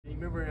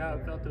Remember how I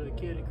felt as a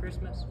kid at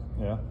Christmas?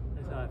 Yeah.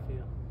 That's how I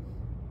feel.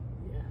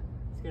 Yeah,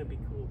 it's gonna be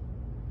cool.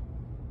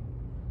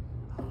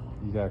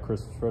 You got a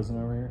Christmas present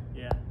over here?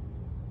 Yeah.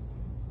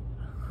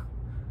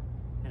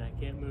 And I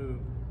can't move,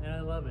 and I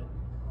love it.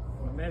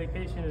 My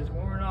medication is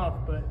worn off,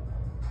 but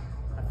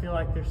I feel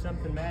like there's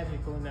something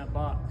magical in that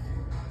box.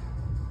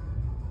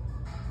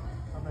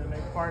 I'm gonna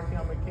make parking,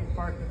 I'm gonna kick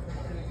Parkinson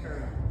to the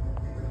curb.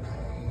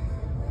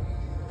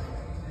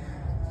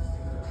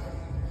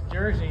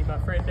 Jersey, my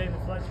friend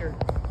David Fletcher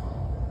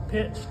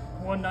pitched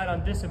one night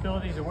on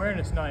Disabilities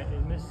Awareness Night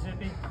in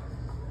Mississippi,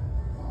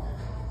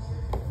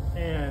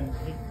 and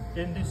he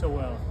didn't do so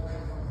well.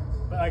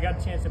 But I got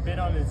a chance to bid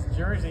on his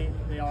jersey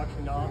they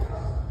auctioned off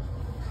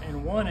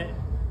and won it.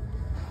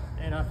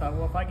 And I thought,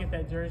 well, if I get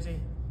that jersey,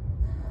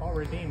 I'll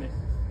redeem it.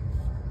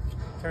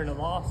 Turn a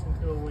loss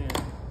into a win.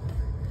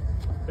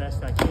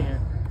 Best I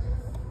can.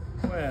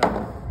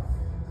 Well,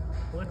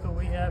 look what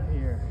we have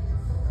here.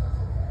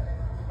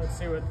 Let's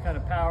see what kind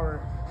of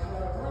power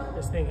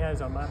this thing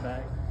has on my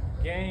back.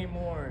 Game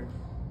worn.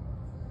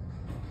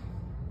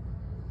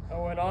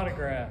 Oh, an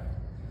autograph.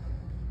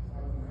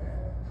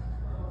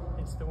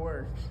 It's the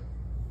works.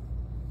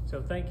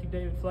 So thank you,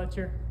 David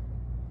Fletcher.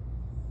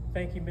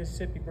 Thank you,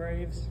 Mississippi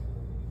Braves.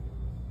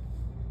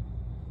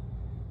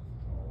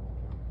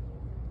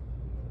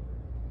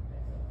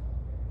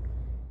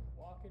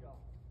 Walk it off.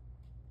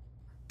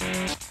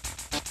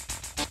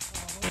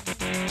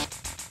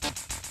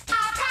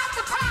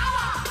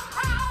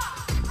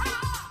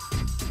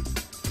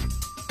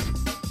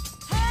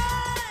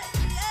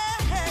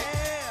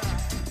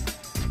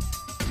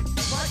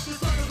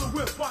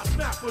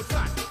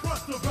 Attack,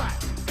 front to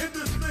back, in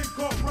this thing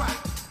called rap.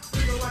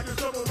 Feel like a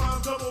double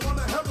rhyme double on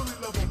a heavily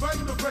level.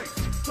 Bang the bass,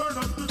 turn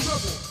up the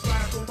treble.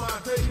 Blast on my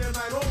day and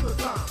night all the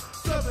time.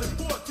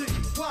 714,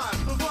 flies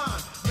the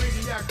line.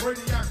 Maniac,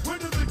 radiac,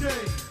 winning the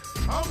game.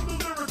 I'm the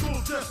lyrical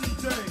Jesse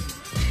James.